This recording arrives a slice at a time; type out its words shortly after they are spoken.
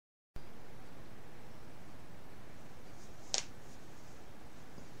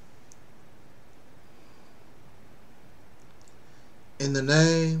In the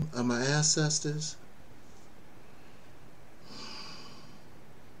name of my ancestors,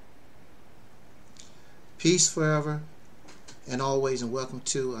 peace forever and always, and welcome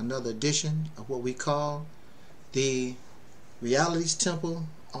to another edition of what we call the Reality's Temple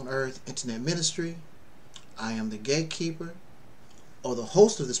on Earth Internet Ministry. I am the gatekeeper or the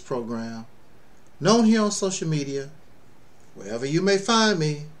host of this program, known here on social media. Wherever you may find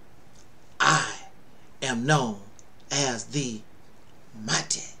me, I am known as the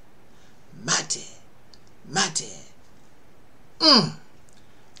Mighty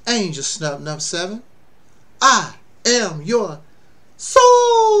Angel Snub 7. I am your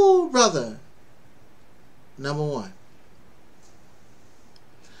soul brother. Number 1.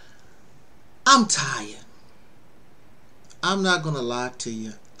 I'm tired. I'm not going to lie to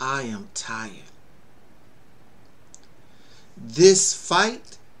you. I am tired. This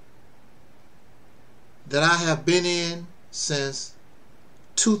fight that I have been in since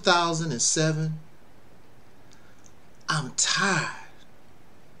 2007, I'm tired.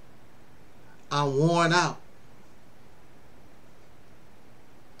 I'm worn out.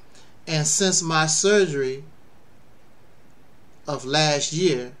 And since my surgery of last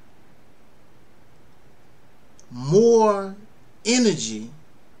year, more energy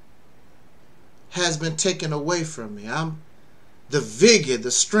has been taken away from me. The vigor, the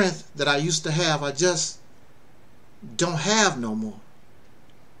strength that I used to have, I just don't have no more.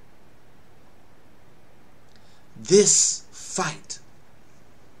 This fight.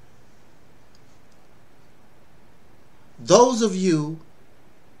 Those of you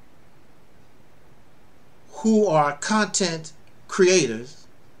who are content creators,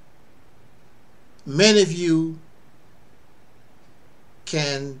 many of you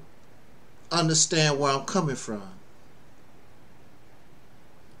can understand where I'm coming from.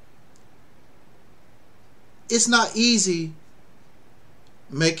 It's not easy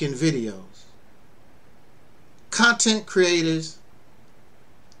making videos. Content creators,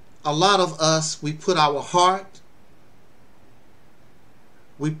 a lot of us, we put our heart,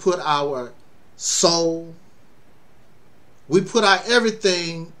 we put our soul, we put our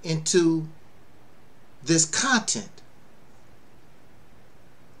everything into this content.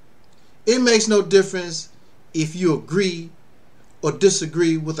 It makes no difference if you agree or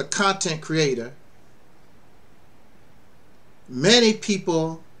disagree with a content creator. Many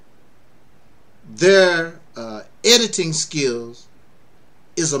people, their editing skills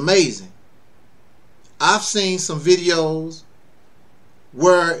is amazing. I've seen some videos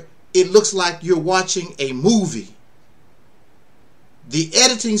where it looks like you're watching a movie. The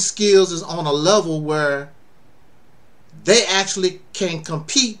editing skills is on a level where they actually can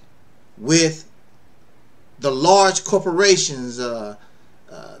compete with the large corporations,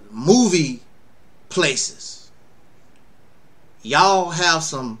 movie places. Y'all have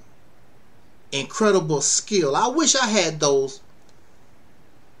some incredible skill. I wish I had those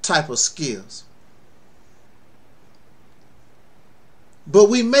type of skills. But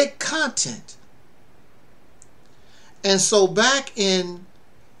we make content. And so back in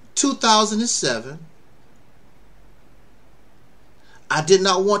 2007, I did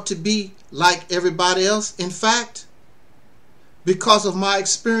not want to be like everybody else. In fact, because of my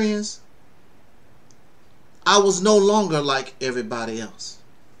experience, I was no longer like everybody else.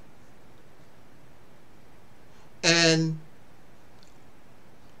 And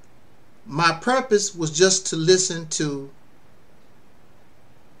my purpose was just to listen to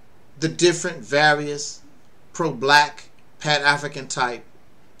the different various pro-black, pan-African type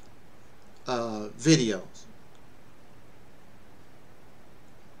videos.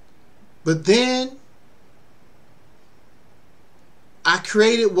 But then I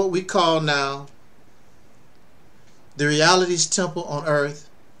created what we call now the Reality's Temple on Earth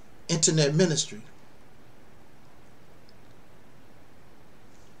Internet Ministry,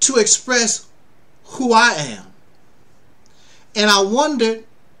 to express who I am. And I wondered,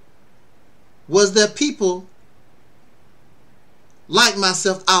 was there people like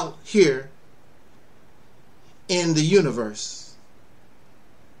myself out here in the universe?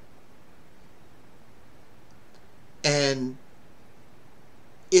 And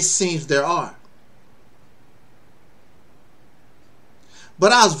it seems there are.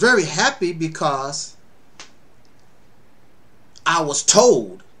 But I was very happy because I was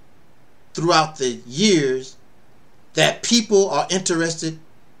told throughout the years that people are interested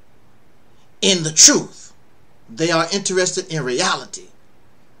in the truth. They are interested in reality.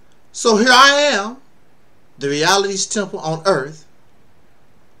 So here I am, the Reality's Temple on Earth,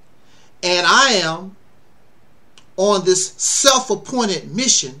 and I am on this self-appointed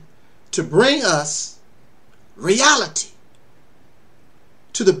mission to bring us reality.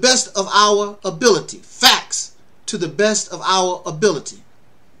 to the best of our ability. Facts to the best of our ability.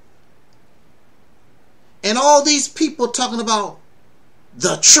 And all these people talking about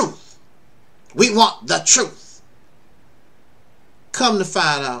the truth. We want the truth. Come to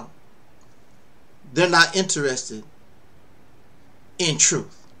find out, they're not interested in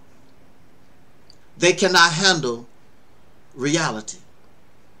truth. They cannot handle reality.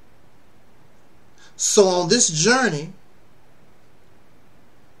 So on this journey,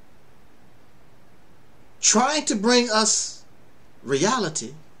 trying to bring us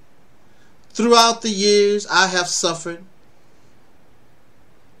reality, throughout the years I have suffered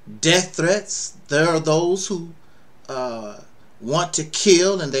death threats. There are those who want to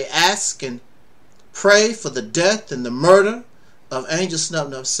kill, and they ask and pray for the death and the murder of Angel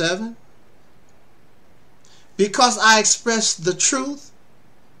Snub 7. Because I express the truth,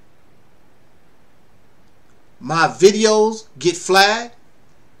 my videos get flagged,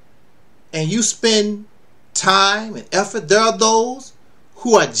 and you spend time and effort. There are those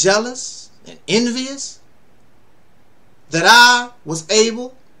who are jealous and envious that I was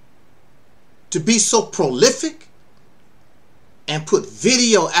able to be so prolific and put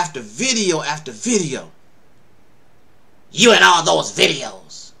video after video after video. You and all those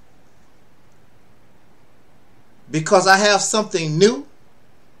videos. Because I have something new,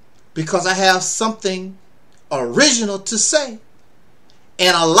 because I have something original to say,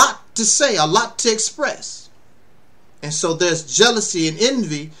 and a lot to say, a lot to express. And so there's jealousy and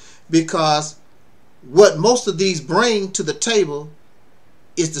envy, because what most of these bring to the table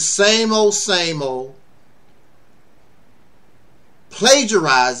is the same old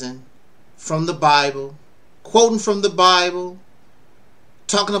plagiarizing from the Bible, quoting from the Bible,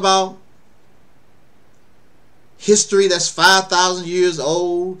 talking about history that's 5,000 years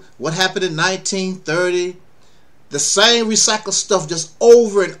old, what happened in 1930, the same recycled stuff just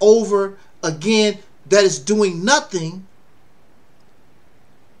over and over again, that is doing nothing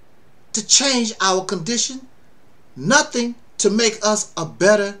to change our condition, nothing to make us a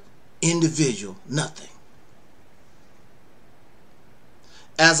better individual, nothing.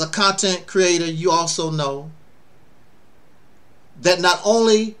 As a content creator, you also know that not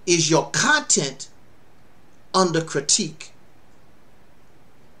only is your content under critique,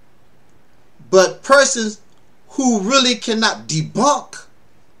 but persons who really cannot debunk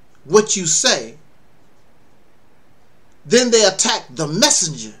what you say, then they attack the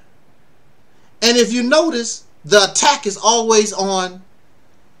messenger. And if you notice, the attack is always on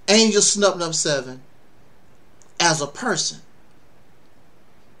Angel Snub 7 as a person.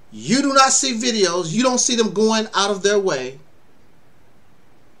 You do not see videos, you don't see them going out of their way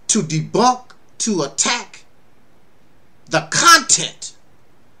to debunk, to attack the content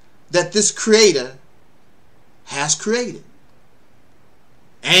that this creator has created.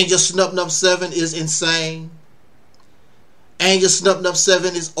 Angel Snub 7 is insane. Angel Snub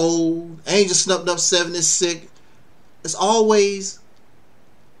 7 is old. Angel Snub 7 is sick. It's always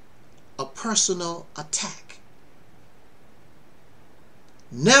a personal attack.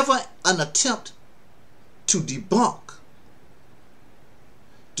 Never an attempt to debunk,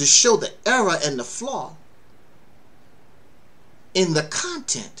 to show the error and the flaw in the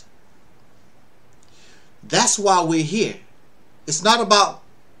content. That's why we're here. It's not about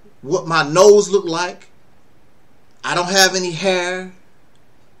what my nose look like. I don't have any hair.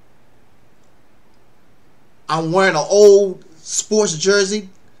 I'm wearing an old sports jersey.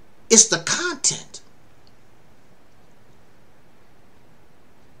 It's the content.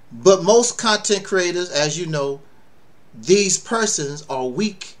 But most content creators, as you know, these persons are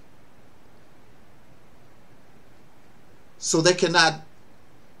weak. So they cannot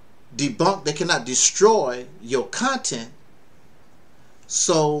debunk, they cannot destroy your content.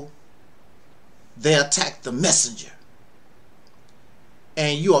 So they attack the messenger.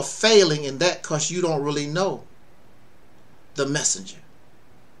 And you are failing in that because you don't really know the messenger.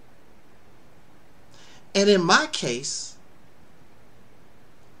 And in my case,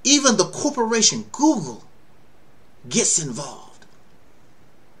 even the corporation Google gets involved.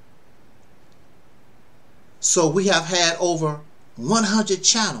 So we have had over 100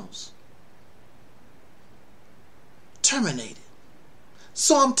 channels terminated.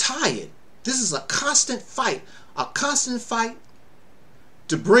 So I'm tired. This is a constant fight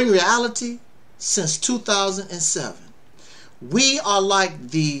to bring reality since 2007. We are like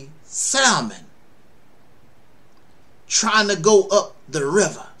the salmon trying to go up the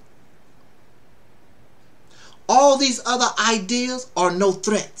river. All these other ideas are no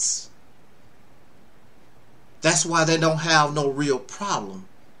threats. That's why they don't have no real problem.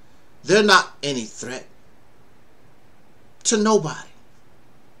 They're not any threat to nobody.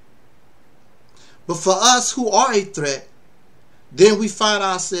 But for us who are a threat, then we find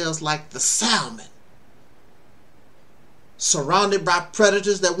ourselves like the salmon, surrounded by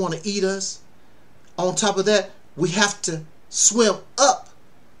predators that want to eat us. On top of that, we have to swim up,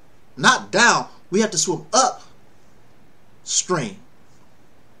 not down. We have to swim up stream.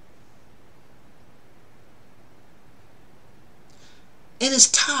 And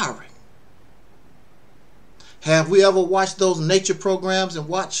it's tiring. Have we ever watched those nature programs and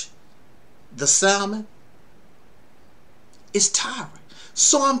watched the salmon? It's tiring.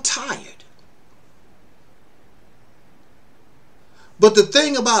 So I'm tired. But the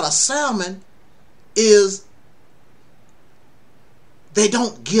thing about a salmon is they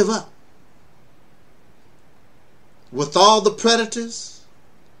don't give up. With all the predators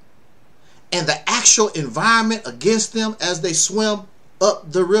and the actual environment against them as they swim up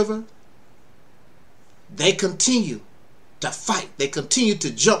the river, they continue to fight. They continue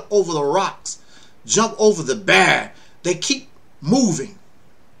to jump over the rocks, jump over the bear. They keep moving.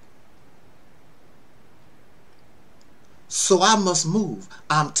 So I must move.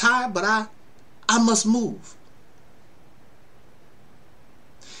 I'm tired, but I must move.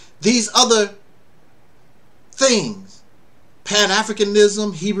 These other things,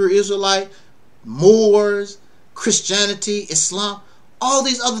 Pan-Africanism, Hebrew Israelite, Moors, Christianity, Islam, all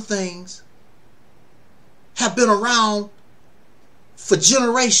these other things have been around for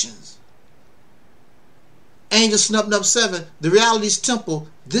generations. Angel Snubbed Up 7, the Reality's Temple,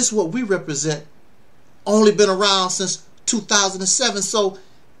 this is what we represent, only been around since 2007. So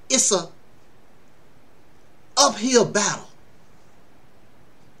it's a uphill battle.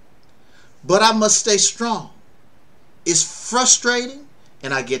 But I must stay strong. It's frustrating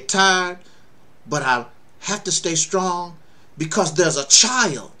and I get tired, but I have to stay strong because there's a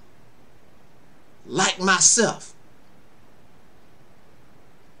child like myself.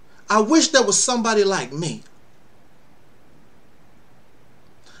 I wish there was somebody like me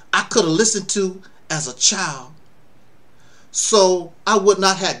I could have listened to as a child, so I would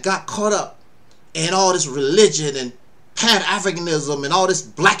not have got caught up in all this religion and Pan-Africanism and all this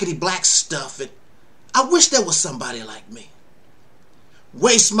blackety black stuff. And I wish there was somebody like me.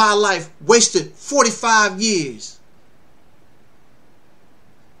 Waste my life, wasted 45 years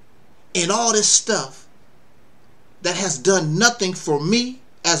in all this stuff that has done nothing for me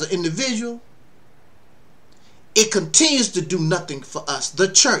as an individual. It continues to do nothing for us. The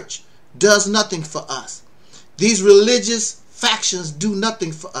church does nothing for us. These religious factions do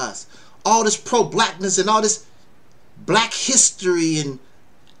nothing for us. All this pro-blackness and all this black history and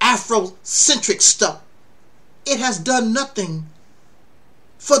Afrocentric stuff, it has done nothing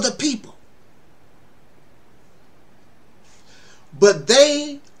for the people. But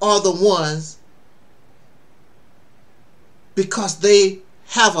they are the ones, because they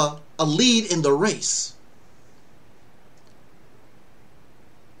have a lead in the race.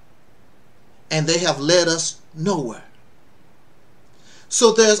 And they have led us nowhere.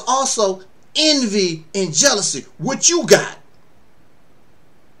 So there's also envy and jealousy. What you got?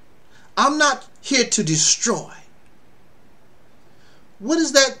 I'm not here to destroy. What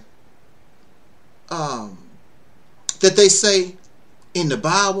is that that they say in the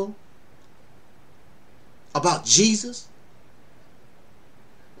Bible about Jesus?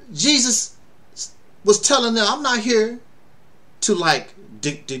 Jesus was telling them, I'm not here to like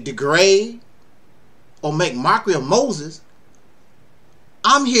degrade or make mockery of Moses.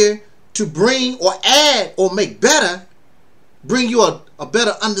 I'm here to bring or add or make better, bring you a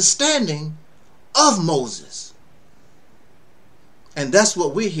better understanding of Moses. And that's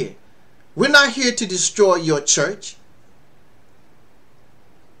what we're here. We're not here to destroy your church.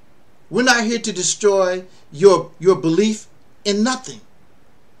 We're not here to destroy your belief in nothing.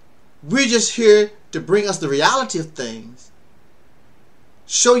 We're just here to bring us the reality of things,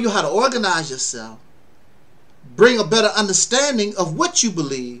 show you how to organize yourself, bring a better understanding of what you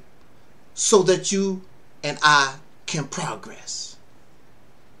believe so that you and I can progress.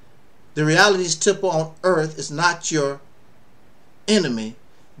 The Reality's Temple on earth is not your enemy.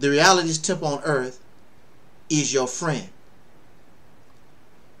 The Reality's Temple on earth is your friend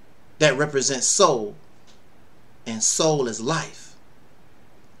that represents soul, and soul is life.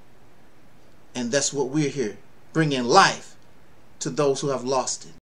 And that's what we're here, bringing life to those who have lost it.